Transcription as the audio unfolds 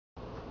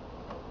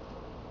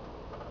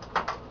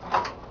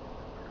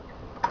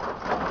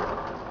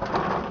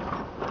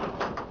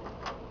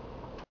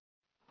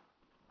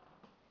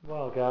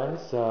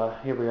Guys,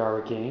 here we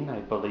are again. I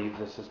believe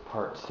this is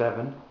part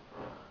 7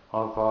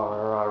 of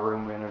our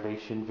room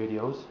renovation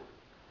videos.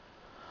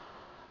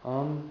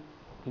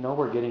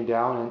 We're getting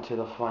down into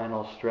the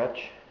final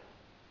stretch.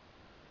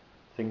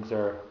 Things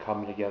are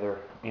coming together,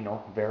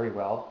 very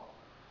well.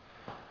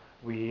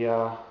 We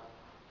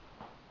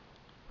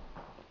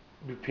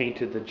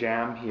painted the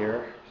jamb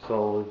here,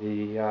 so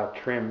the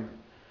trim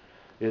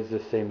is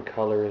the same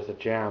color as the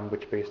jamb,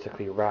 which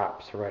basically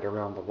wraps right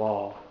around the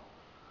wall.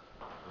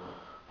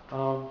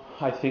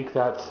 I think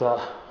that's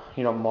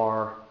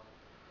more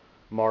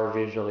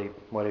visually,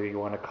 whatever you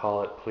want to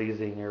call it,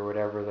 pleasing or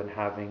whatever, than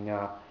having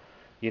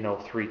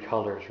 3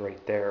 colors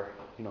right there.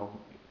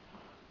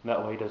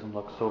 That way it doesn't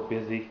look so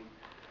busy.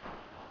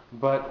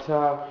 But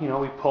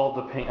we pulled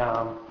the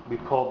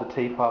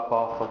tape up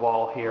off the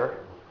wall here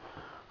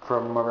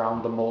from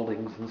around the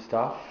moldings and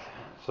stuff.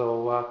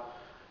 So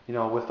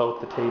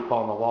without the tape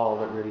on the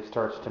wall, it really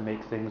starts to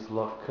make things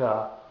look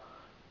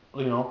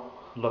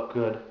look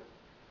good.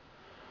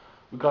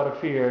 We've got a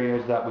few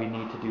areas that we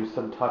need to do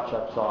some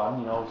touch-ups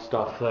on,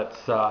 stuff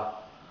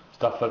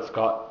that's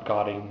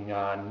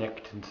gotten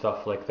nicked and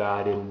stuff like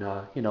that, and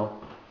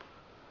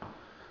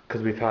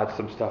because we've had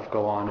some stuff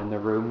go on in the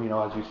room,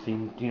 as you've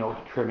seen,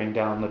 trimming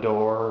down the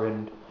door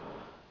and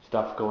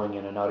stuff going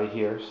in and out of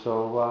here.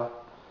 So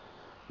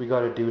we got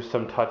to do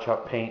some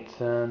touch-up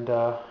paints and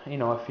a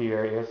few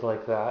areas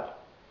like that.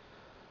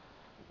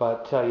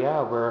 But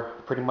yeah, we're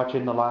pretty much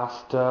in the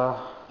last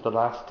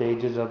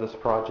stages of this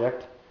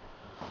project.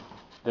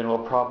 Then we'll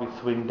probably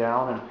swing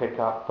down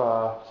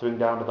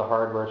to the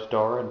hardware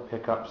store and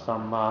pick up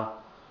some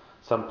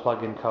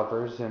plug-in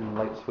covers and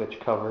light switch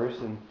covers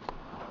and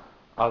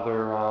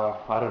other,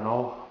 I don't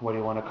know, what do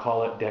you want to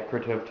call it,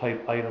 decorative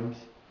type items.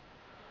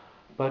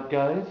 But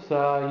guys,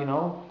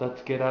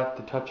 let's get at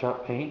the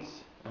touch-up paints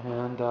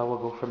and we'll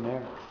go from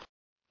there.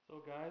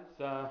 So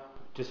guys,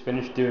 just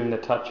finished doing the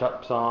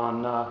touch-ups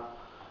on,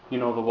 the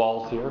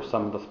walls here,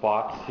 some of the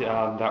spots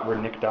that were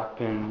nicked up,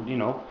 and,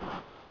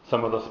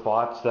 some of the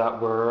spots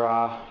that were,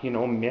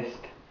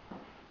 missed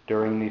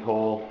during the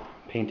whole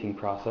painting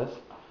process.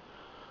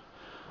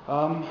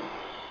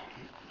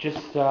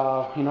 Just,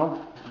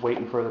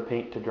 waiting for the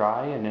paint to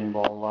dry, and then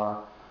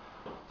we'll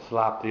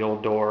slap the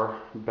old door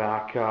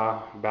back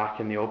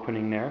in the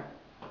opening there.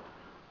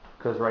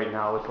 Because right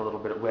now it's a little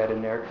bit wet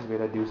in there because we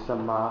had to do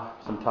some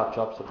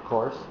touch-ups, of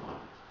course.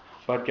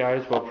 But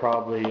guys, we'll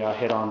probably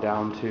head on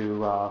down to,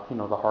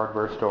 the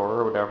hardware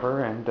store or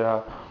whatever, and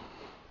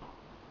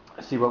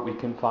see what we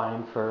can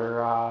find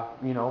for,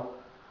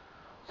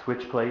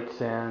 switch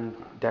plates and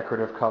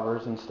decorative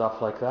covers and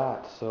stuff like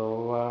that.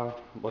 So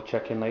we'll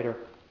check in later.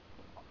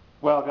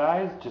 Well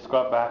guys, just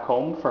got back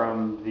home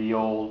from the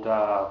old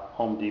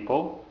Home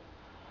Depot.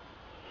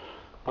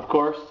 Of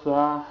course,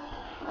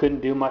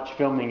 couldn't do much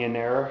filming in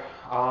there.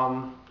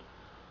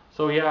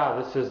 So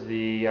yeah, this is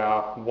the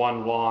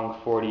one long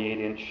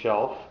 48-inch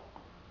shelf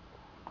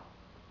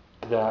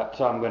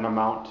that I'm going to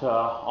mount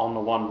on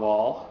the one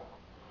wall.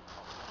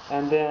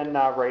 And then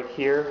right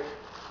here,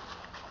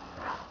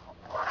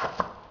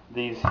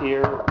 these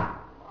here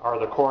are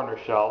the corner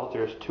shelves.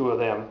 There's 2 of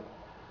them.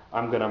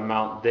 I'm going to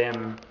mount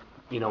them,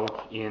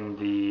 in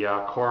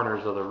the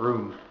corners of the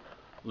room,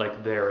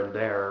 like there and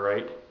there,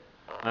 right?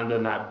 And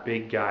then that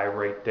big guy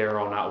right there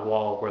on that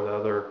wall where the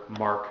other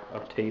mark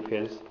of tape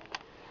is.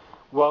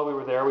 While we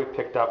were there, we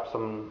picked up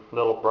some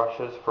little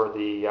brushes for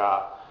the,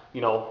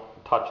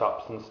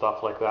 touch-ups and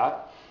stuff like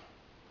that.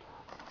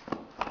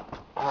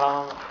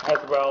 As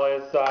well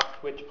as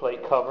switch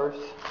plate covers.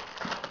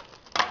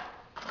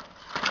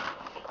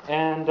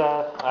 And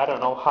I don't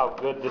know how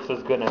good this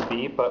is going to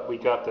be, but we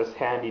got this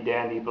handy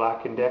dandy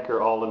Black &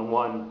 Decker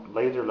all-in-one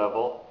laser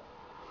level.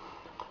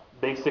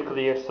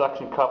 Basically, a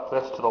suction cup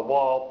this to the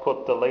wall,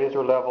 put the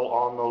laser level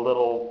on the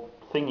little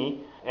thingy,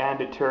 and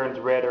it turns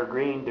red or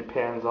green,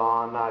 depends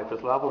on if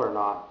it's level or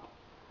not.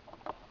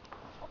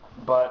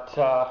 But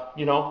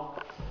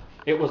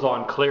it was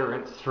on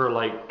clearance for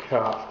like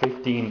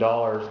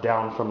 $15,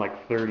 down from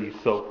like $30,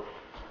 so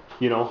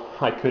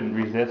I couldn't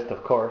resist,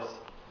 of course.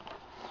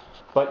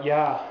 But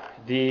yeah,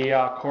 the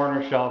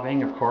corner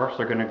shelving, of course,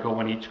 are going to go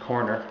in each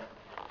corner,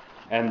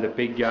 and the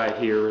big guy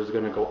here is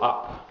going to go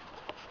up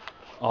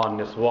on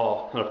this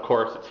wall. And of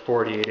course, it's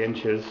 48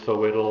 inches,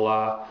 so it'll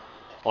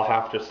I'll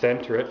have to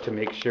center it to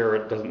make sure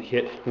it doesn't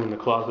hit when the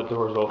closet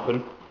doors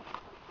open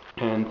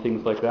and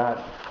things like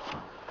that.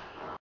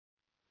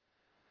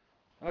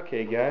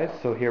 Okay guys,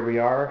 so here we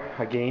are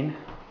again,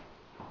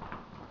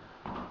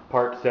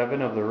 part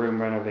 7 of the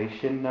room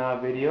renovation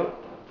video.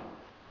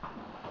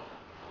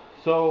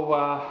 So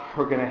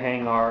we're going to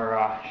hang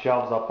our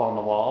shelves up on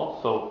the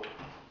wall. So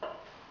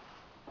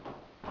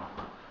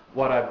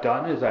what I've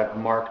done is I've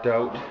marked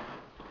out.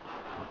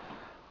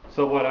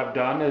 So what I've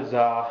done is,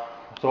 so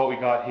what we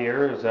got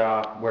here is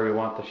where we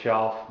want the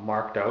shelf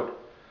marked out.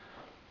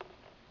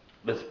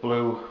 This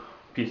blue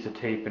piece of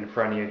tape in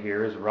front of you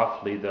here is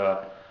roughly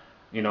the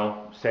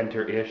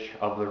center-ish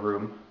of the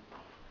room.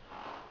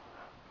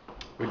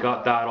 We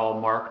got that all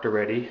marked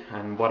already,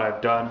 and what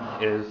I've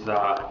done is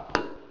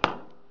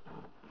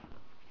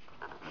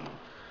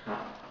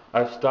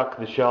I stuck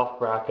the shelf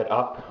bracket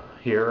up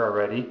here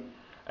already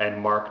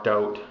and marked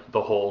out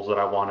the holes that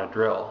I want to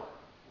drill.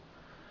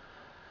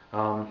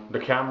 The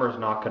camera's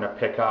not going to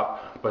pick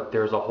up, but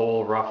there's a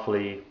hole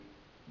roughly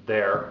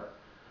there,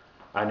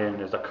 and then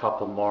there's a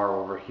couple more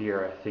over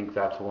here. I think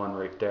that's one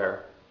right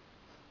there.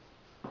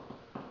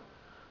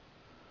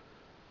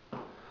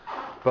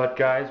 But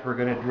guys, we're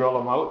going to drill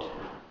them out,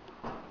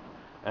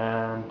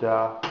 and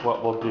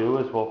what we'll do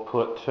is we'll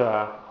put,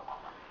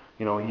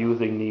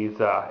 using these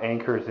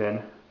anchors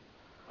in,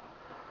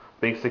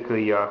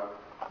 basically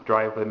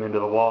drive them into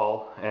the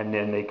wall, and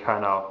then they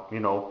kind of,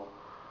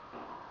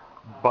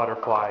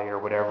 butterfly or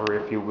whatever,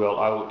 if you will,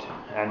 out,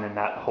 and then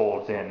that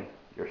holds in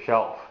your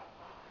shelf.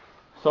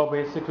 So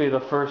basically the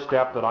first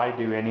step that I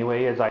do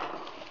anyway is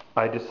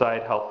I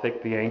decide how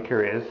thick the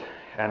anchor is,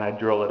 and I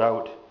drill it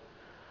out,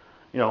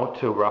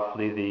 to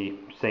roughly the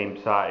same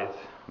size,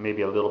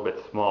 maybe a little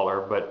bit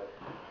smaller, but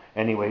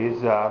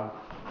anyways,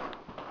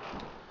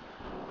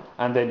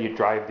 and then you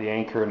drive the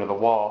anchor into the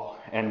wall,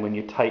 and when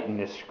you tighten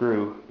this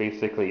screw,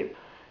 basically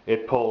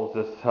it pulls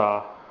this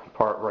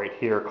part right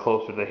here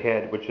closer to the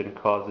head, which then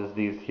causes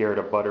these here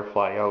to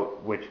butterfly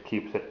out, which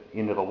keeps it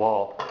into the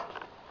wall.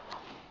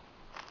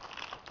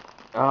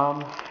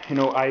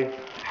 I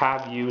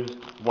have used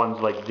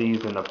ones like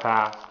these in the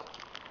past,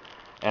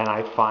 and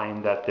I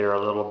find that they're a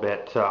little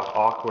bit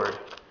awkward,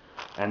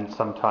 and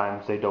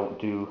sometimes they don't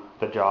do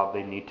the job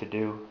they need to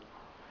do.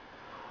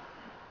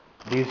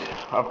 These,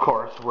 of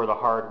course, were the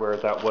hardware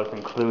that was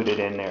included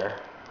in there,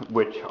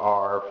 which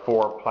are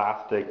 4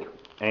 plastic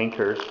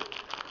anchors.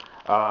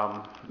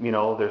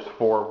 There's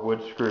 4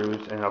 wood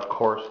screws, and of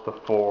course the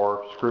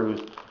 4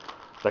 screws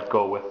that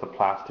go with the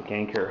plastic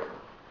anchor.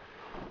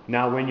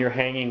 Now when you're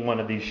hanging one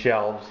of these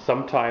shelves,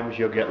 sometimes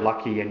you'll get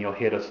lucky and you'll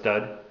hit a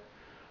stud.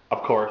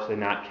 Of course, in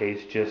that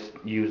case, just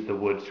use the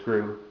wood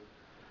screw.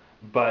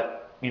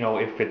 But,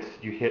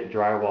 if you hit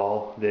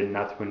drywall, then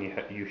that's when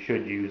you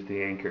should use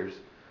the anchors,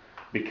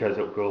 because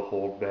it will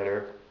hold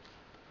better.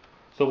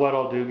 So what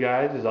I'll do,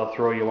 guys, is I'll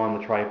throw you on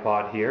the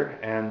tripod here,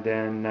 and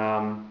then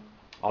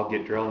I'll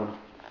get drilling.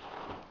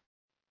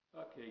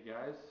 Okay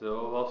guys,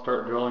 so I'll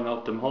start drilling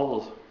out them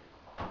holes.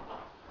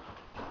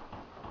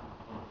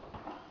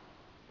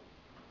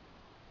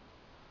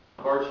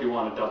 Of course, you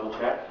want to double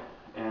check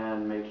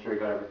and make sure you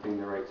got everything in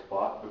the right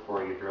spot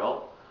before you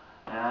drill.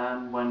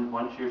 And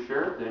once you're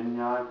sure, then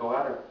go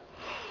at it.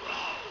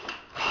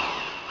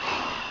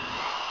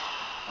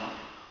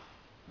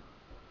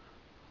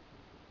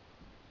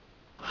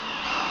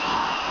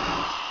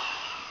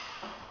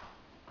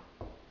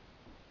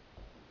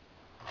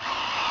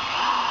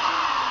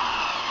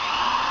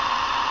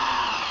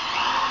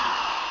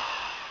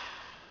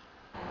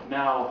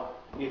 Now,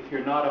 if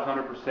you're not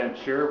 100%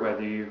 sure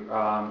whether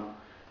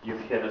you've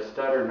hit a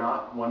stud or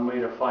not, one way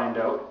to find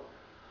out,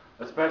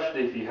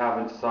 especially if you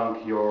haven't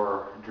sunk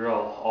your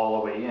drill all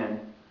the way in,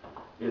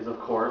 is of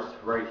course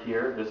right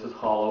here. This is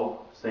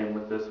hollow, same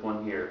with this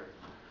one here.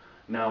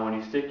 Now when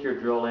you stick your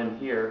drill in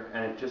here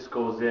and it just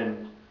goes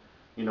in,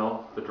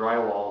 the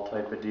drywall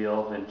type of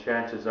deal, then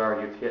chances are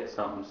you've hit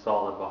something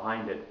solid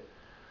behind it.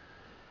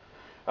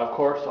 Of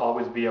course,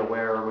 always be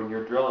aware when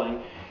you're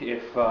drilling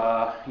if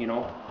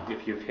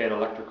if you've hit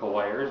electrical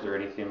wires or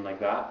anything like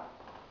that.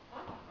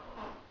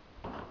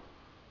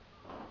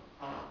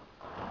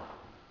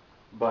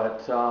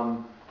 But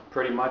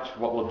pretty much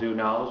what we'll do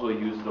now is we'll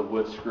use the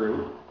wood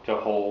screw to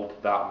hold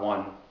that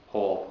one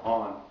hole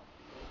on.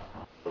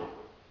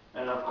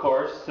 And of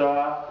course,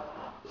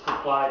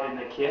 supplied in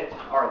the kit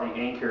are the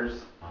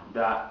anchors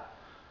that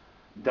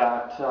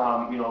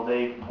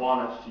they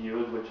want us to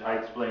use, which I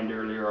explained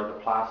earlier are the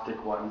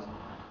plastic ones.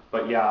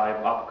 But yeah,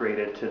 I've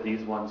upgraded to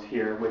these ones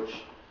here,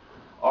 which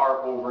are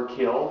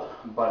overkill,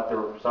 but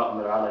they're something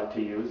that I like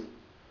to use.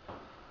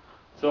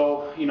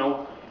 So,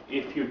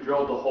 if you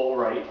drill the hole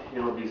right,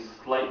 it'll be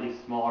slightly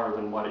smaller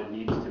than what it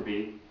needs to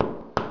be.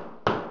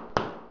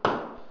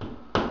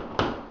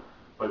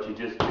 But you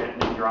just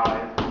gently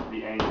drive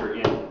the anchor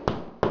in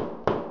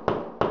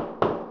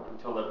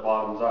until it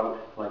bottoms out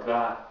like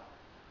that.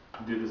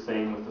 Do the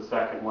same with the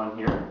second one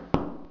here.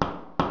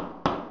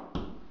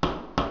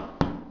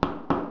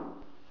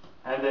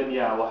 And then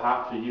yeah, we'll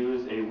have to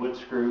use a wood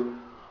screw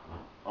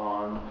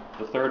on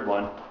the third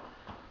one,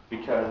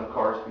 because of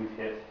course we've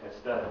hit a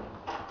stud.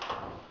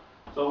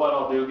 So what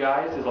I'll do,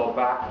 guys, is I'll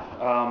back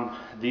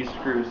these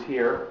screws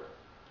here.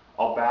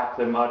 I'll back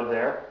them out of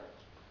there,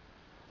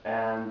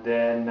 and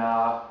then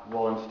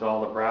we'll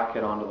install the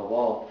bracket onto the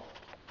wall.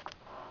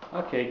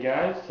 Okay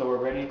guys, so we're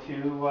ready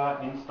to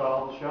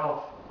install the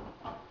shelf.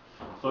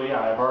 So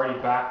yeah, I've already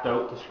backed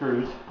out the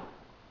screws,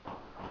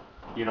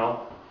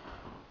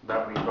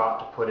 that we've got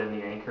to put in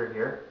the anchor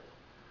here.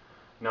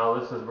 Now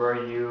this is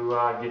where you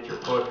get your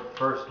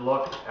first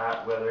look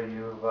at whether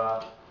you've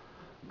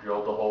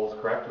drilled the holes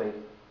correctly.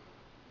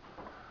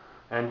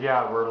 And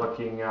yeah, we're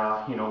looking,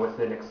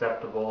 within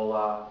acceptable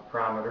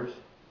parameters.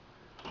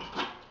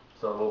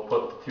 So we'll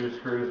put the 2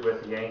 screws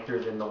with the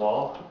anchors in the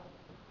wall,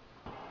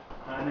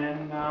 and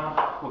then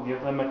we'll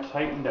give them a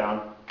tighten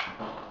down.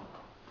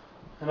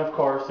 And of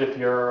course, if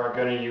you're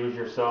going to use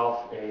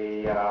yourself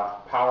a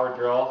power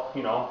drill,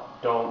 you know,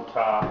 don't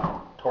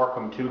torque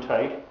them too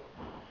tight.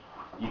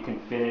 You can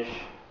finish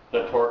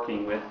the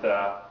torquing with,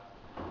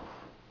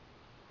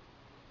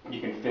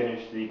 you can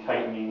finish the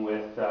tightening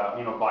with,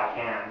 you know, by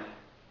hand.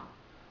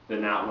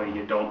 Then that way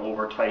you don't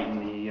over tighten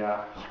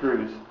the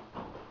screws.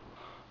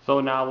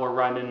 So now we're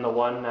running the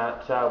one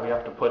that we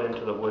have to put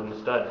into the wooden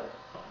stud.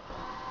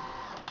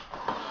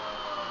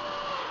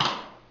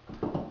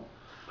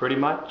 Pretty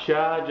much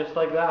just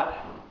like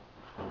that.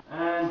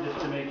 And just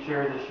to make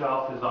sure the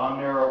shelf is on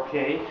there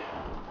okay,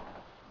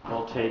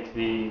 we'll take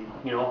the,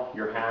 you know,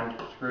 your hand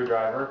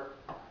screwdriver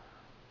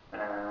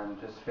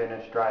and just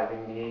finish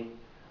driving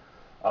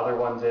the other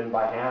ones in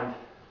by hand.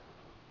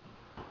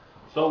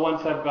 So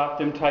once I've got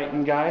them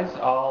tightened, guys,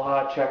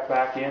 I'll check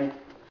back in.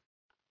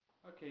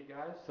 Okay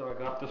guys, so I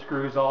got the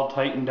screws all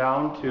tightened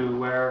down to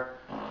where,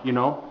 you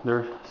know,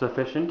 they're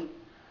sufficient.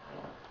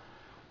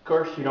 Of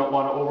course, you don't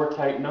want to over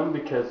tighten them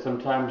because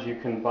sometimes you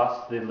can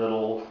bust the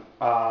little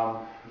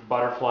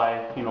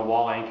butterfly, you know,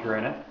 wall anchor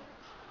in it.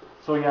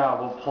 So yeah,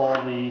 we'll pull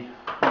the, you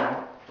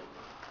know,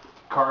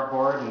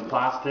 cardboard and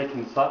plastic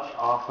and such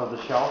off of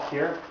the shelf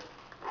here.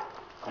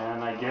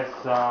 And I guess,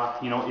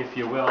 you know, if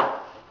you will,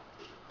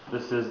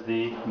 this is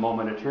the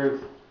moment of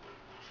truth.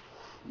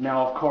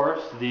 Now, of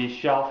course, the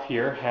shelf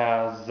here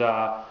has,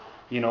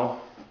 you know,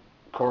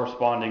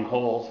 corresponding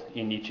holes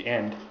in each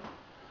end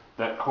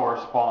that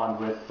correspond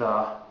with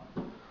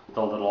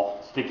the little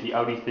sticky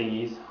outy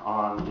thingies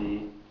on the,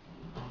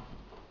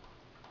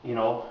 you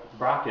know,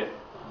 bracket.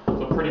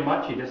 So pretty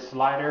much you just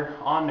slide her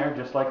on there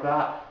just like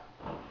that.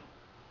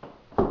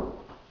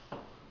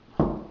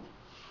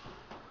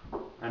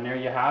 And there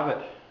you have it.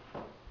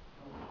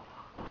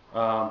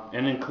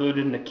 And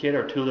included in the kit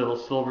are two little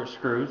silver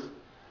screws.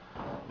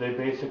 They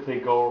basically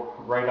go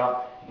right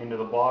up into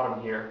the bottom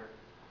here,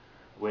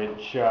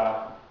 which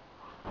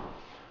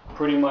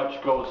pretty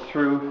much goes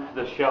through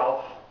the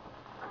shelf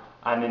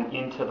and then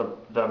into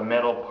the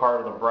metal part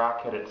of the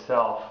bracket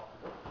itself,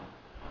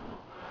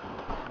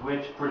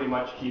 which pretty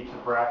much keeps the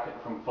bracket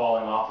from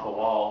falling off the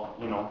wall,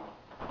 you know,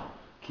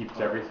 keeps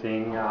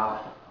everything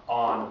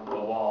on the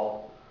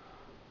wall.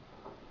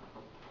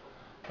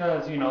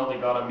 Because, you know, they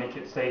gotta make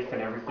it safe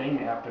and everything.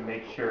 They have to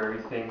make sure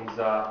everything's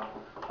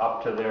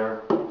up to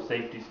their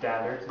safety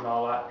standards and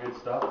all that good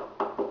stuff.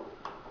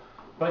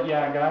 But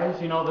yeah,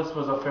 guys, you know, this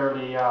was a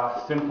fairly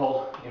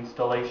simple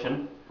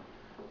installation.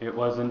 It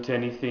wasn't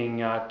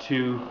anything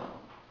too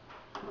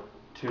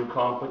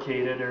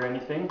complicated or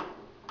anything.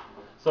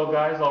 So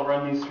guys, I'll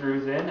run these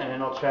screws in and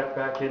then I'll check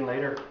back in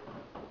later.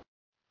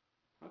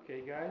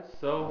 Okay guys,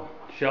 so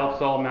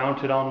shelf's all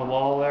mounted on the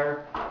wall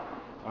there.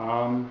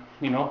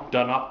 You know,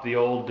 done up the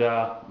old,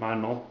 I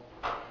don't know,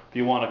 if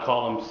you want to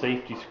call them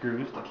safety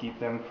screws to keep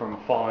them from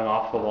falling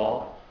off the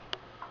wall.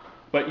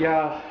 But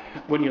yeah,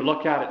 when you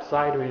look at it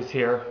sideways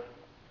here,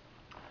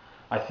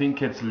 I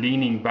think it's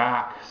leaning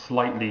back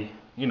slightly,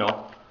 you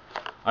know.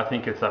 I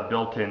think it's a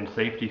built-in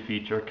safety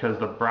feature because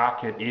the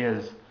bracket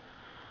is,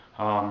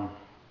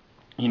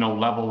 you know,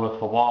 level with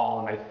the wall,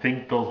 and I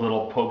think those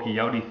little pokey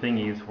outy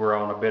thingies were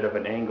on a bit of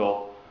an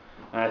angle.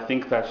 And I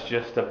think that's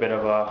just a bit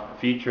of a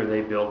feature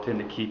they built in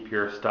to keep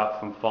your stuff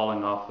from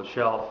falling off the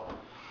shelf.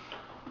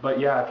 But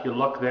yeah, if you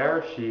look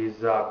there, she's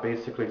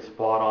basically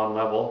spot on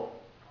level.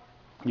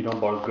 You know,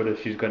 about as good as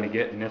she's going to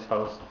get in this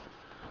house.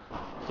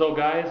 So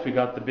guys, we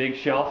got the big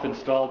shelf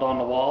installed on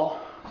the wall.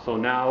 So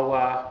now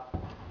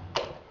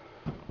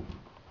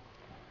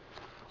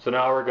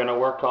we're going to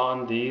work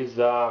on these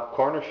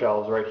corner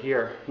shelves right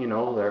here. You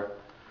know, they're,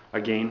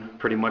 again,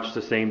 pretty much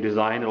the same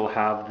design. It'll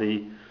have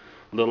the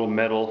little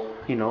metal,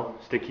 you know,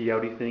 sticky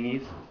outy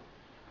thingies.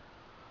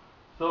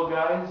 So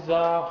guys,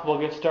 we'll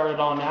get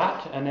started on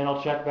that and then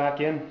I'll check back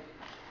in.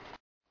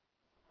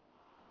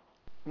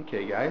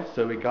 Okay guys,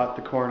 so we got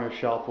the corner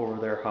shelf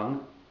over there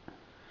hung,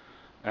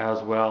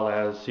 as well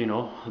as, you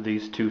know,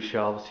 these two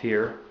shelves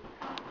here.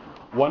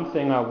 One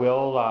thing I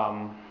will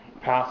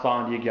pass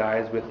on to you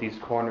guys with these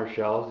corner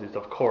shelves is,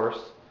 of course,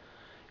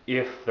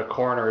 if the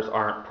corners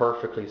aren't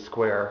perfectly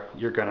square,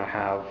 you're gonna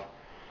have,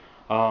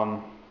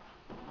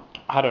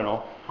 I don't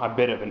know, a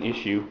bit of an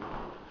issue.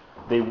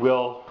 They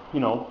will, you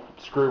know,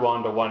 screw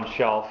onto one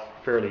shelf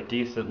fairly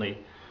decently,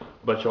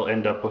 but you'll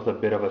end up with a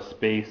bit of a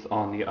space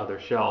on the other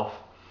shelf,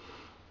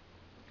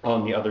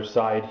 on the other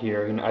side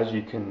here, and as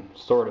you can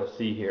sort of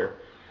see here.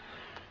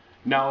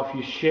 Now if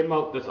you shim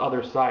out this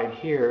other side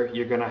here,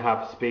 you're going to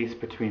have space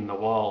between the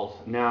walls.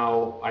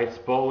 Now I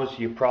suppose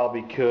you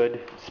probably could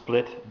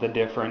split the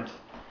difference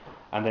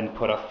and then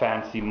put a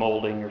fancy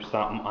molding or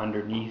something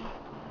underneath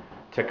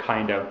to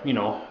kind of, you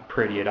know,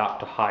 pretty it up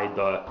to hide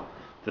the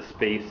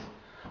space.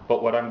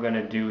 But what I'm going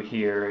to do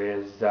here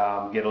is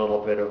get a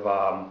little bit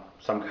of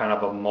some kind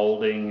of a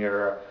molding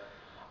or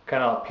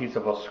kind of a piece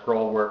of a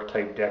scroll work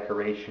type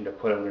decoration to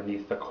put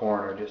underneath the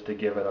corner just to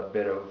give it a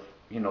bit of,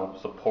 you know,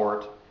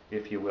 support,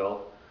 if you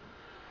will.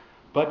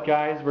 But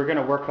guys, we're going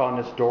to work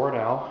on this door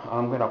now.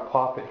 I'm going to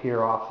pop it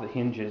here off the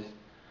hinges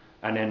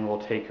and then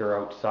we'll take her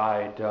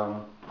outside.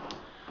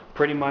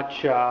 pretty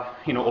much,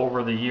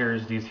 over the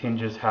years, these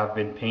hinges have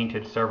been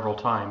painted several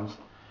times,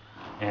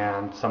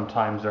 and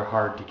sometimes they're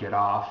hard to get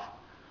off.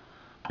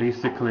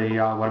 Basically,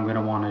 what I'm going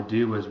to want to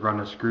do is run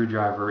a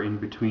screwdriver in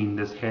between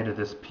this head of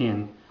this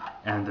pin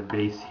and the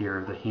base here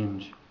of the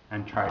hinge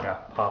and try to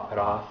pop it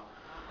off.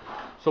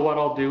 So what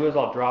I'll do is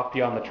I'll drop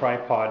you on the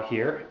tripod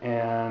here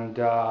and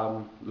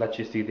let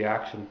you see the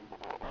action.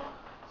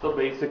 So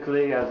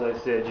basically, as I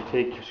said, you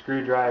take your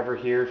screwdriver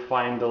here,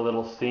 find the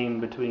little seam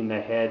between the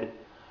head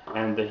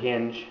and the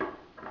hinge,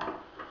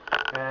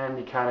 and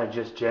you kind of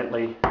just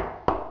gently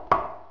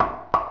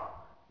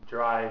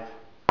drive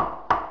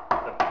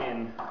the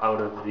pin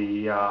out of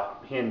the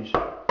hinge.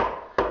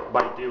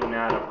 By doing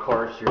that, of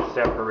course, you're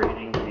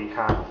separating the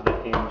half of the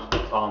hinge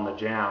that's on the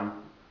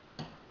jamb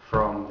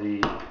from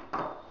the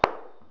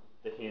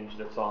hinge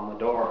that's on the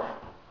door.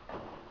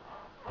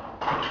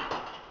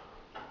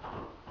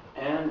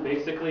 And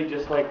basically,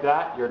 just like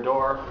that, your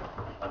door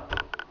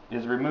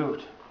is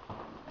removed.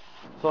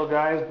 So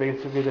guys,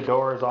 basically the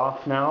door is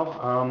off now.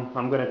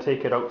 I'm going to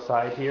take it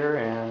outside here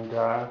and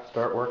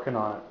start working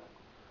on it.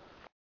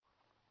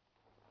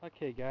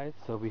 Okay guys,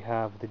 so we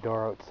have the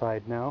door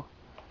outside now.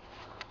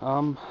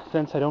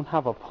 Since I don't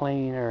have a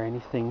plane or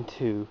anything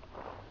to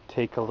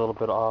take a little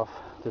bit off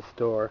this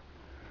door,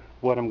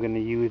 what I'm going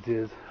to use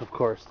is, of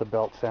course, the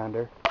belt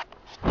sander.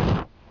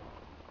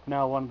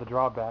 Now, one of the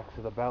drawbacks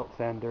of the belt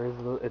sander is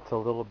it's a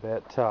little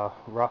bit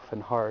rough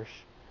and harsh,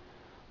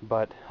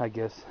 but I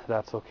guess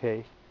that's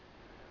okay.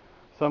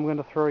 So I'm going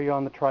to throw you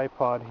on the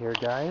tripod here,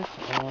 guys,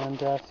 and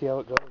see how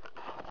it goes.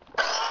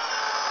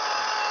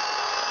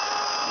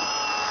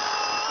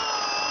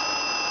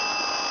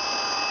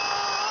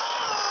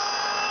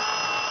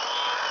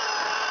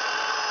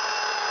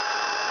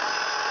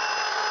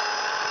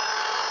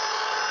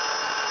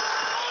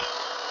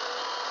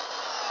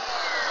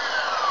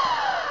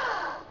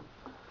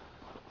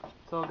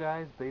 So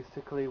guys,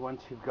 basically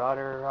once you've got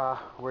her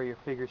where you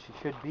figure she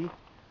should be,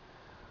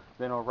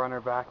 then we'll run her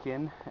back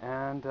in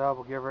and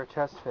we'll give her a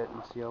test fit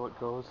and see how it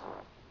goes.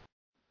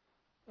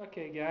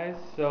 Okay guys,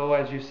 so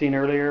as you've seen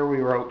earlier,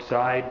 we were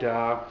outside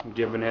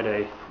giving it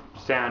a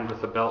sand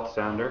with a belt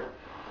sander.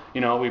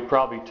 You know, we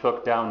probably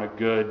took down a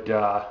good,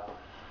 I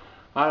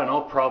don't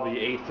know, probably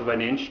 1/8 of an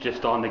inch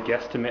just on the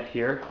guesstimate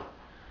here.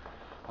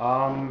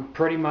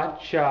 Pretty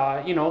much,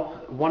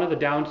 one of the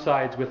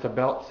downsides with a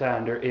belt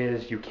sander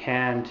is you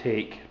can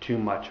take too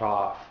much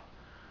off,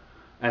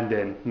 and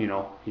then,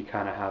 you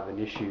kind of have an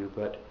issue.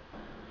 But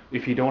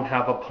if you don't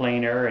have a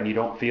planer and you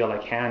don't feel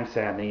like hand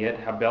sanding it,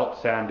 a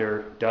belt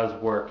sander does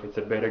work. It's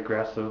a bit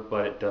aggressive,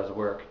 but it does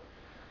work.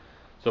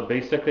 So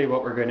basically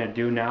what we're going to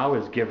do now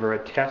is give her a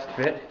test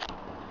fit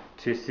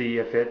to see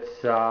if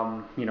it's,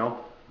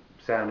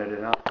 sanded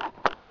enough.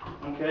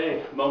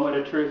 Okay, moment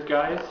of truth,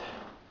 guys.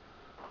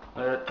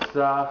 Let's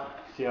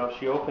see how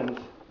she opens.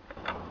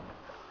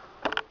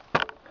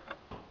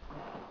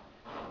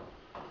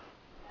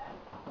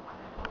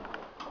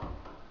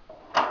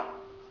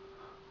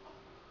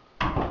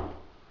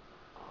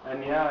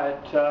 And yeah,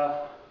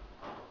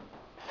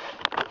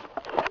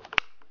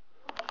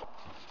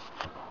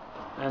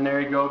 and there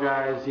you go,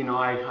 guys.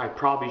 I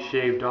probably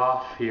shaved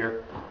off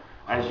here.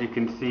 As you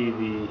can see,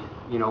 the,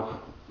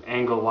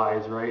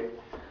 angle-wise, right?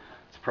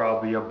 It's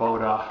probably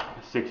about a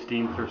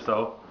 1/16 or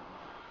so.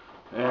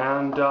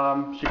 And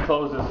she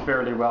closes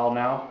fairly well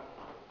now.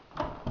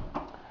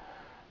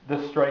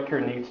 This striker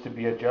needs to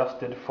be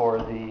adjusted for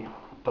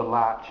the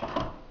latch.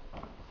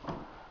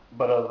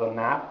 But other than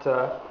that,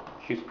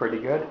 she's pretty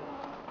good.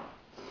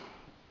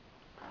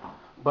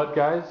 But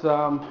guys,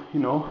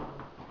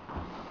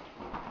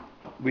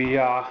 we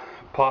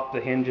popped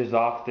the hinges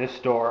off this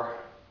door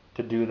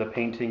to do the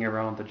painting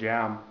around the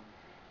jamb.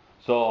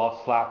 So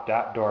I'll slap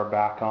that door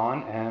back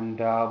on and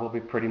we'll be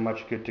pretty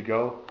much good to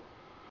go.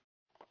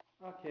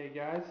 Okay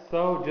guys,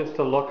 so just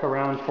to look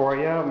around for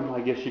you,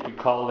 I guess you could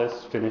call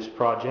this finished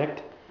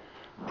project,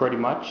 pretty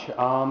much.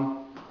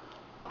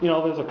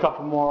 There's a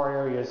couple more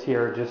areas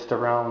here just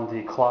around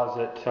the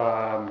closet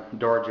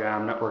door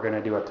jamb that we're going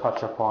to do a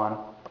touch-up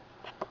on.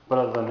 But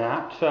other than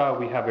that,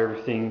 we have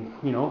everything,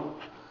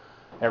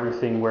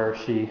 everything where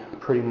she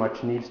pretty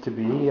much needs to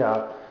be.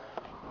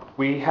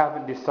 We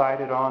haven't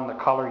decided on the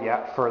color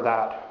yet for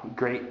that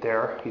grate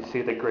there. You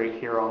see the grate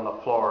here on the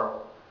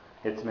floor.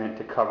 It's meant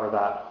to cover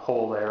that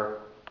hole there.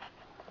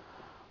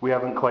 We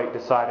haven't quite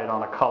decided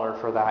on a color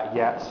for that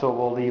yet, so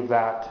we'll leave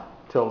that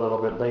till a little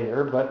bit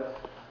later. But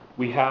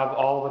we have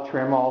all the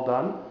trim all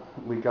done.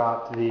 We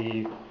got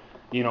the,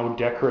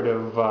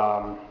 decorative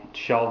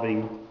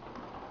shelving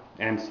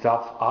and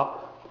stuff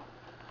up.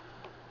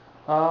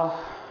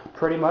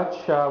 Pretty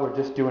much, we're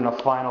just doing a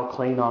final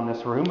clean on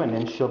this room, and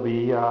then she'll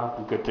be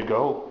good to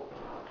go.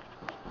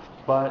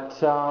 But,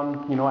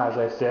 as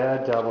I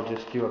said, we'll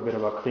just do a bit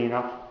of a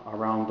cleanup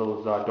around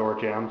those door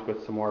jambs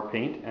with some more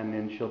paint, and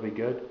then she'll be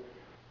good.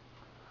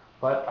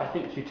 But I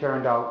think she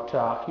turned out,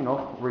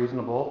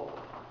 reasonable.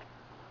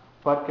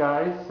 But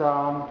guys,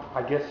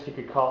 I guess you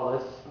could call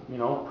this,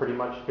 pretty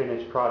much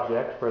finished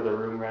project for the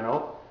room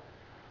reno.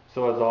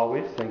 So as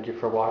always, thank you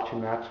for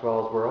watching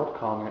Maxwell's World.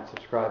 Comment,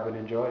 subscribe, and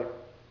enjoy.